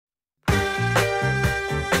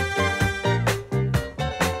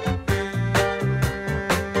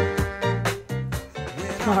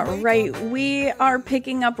All right, we are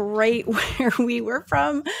picking up right where we were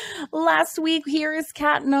from last week. Here is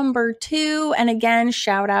cat number 2. And again,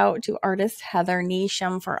 shout out to artist Heather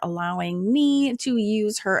Neesham for allowing me to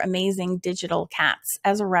use her amazing digital cats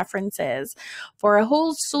as references for a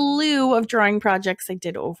whole slew of drawing projects I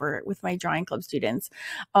did over with my drawing club students.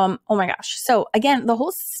 Oh my gosh. So again, the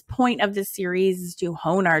whole point of this series is to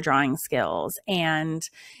hone our drawing skills, and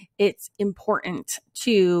it's important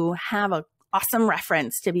to have a awesome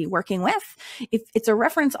reference to be working with. If it's a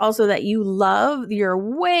reference also that you love, you're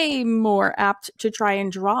way more apt to try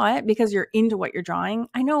and draw it because you're into what you're drawing.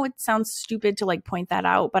 I know it sounds stupid to like point that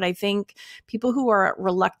out, but I think people who are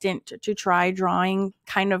reluctant to try drawing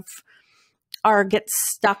kind of get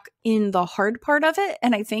stuck in the hard part of it.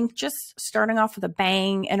 And I think just starting off with a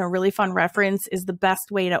bang and a really fun reference is the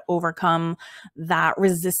best way to overcome that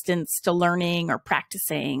resistance to learning or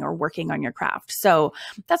practicing or working on your craft. So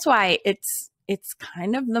that's why it's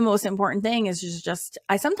kind of the most important thing is just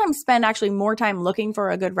I sometimes spend actually more time looking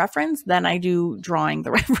for a good reference than I do drawing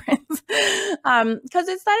the reference because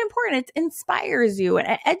it's that important. It inspires you and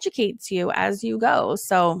it educates you as you go.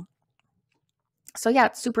 So yeah,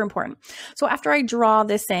 it's super important. So after I draw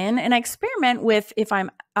this in and I experiment with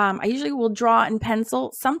I usually will draw in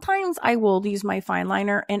pencil. Sometimes I will use my fine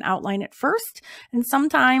liner and outline it first. And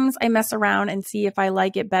sometimes I mess around and see if I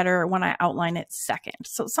like it better when I outline it second.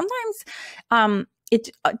 So sometimes it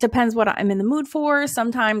depends what I'm in the mood for.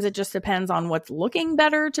 Sometimes it just depends on what's looking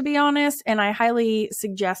better, to be honest. And I highly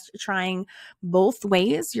suggest trying both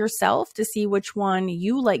ways yourself to see which one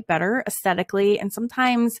you like better aesthetically. And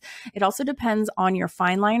sometimes it also depends on your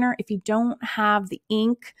fine liner. If you don't have the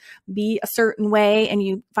ink be a certain way and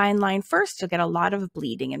you fine line first, you'll get a lot of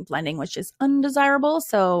bleeding and blending, which is undesirable.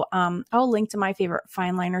 So I'll link to my favorite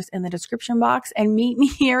fine liners in the description box, and meet me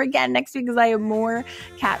here again next week because I have more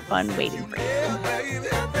cat fun waiting for you.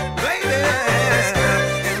 Baby.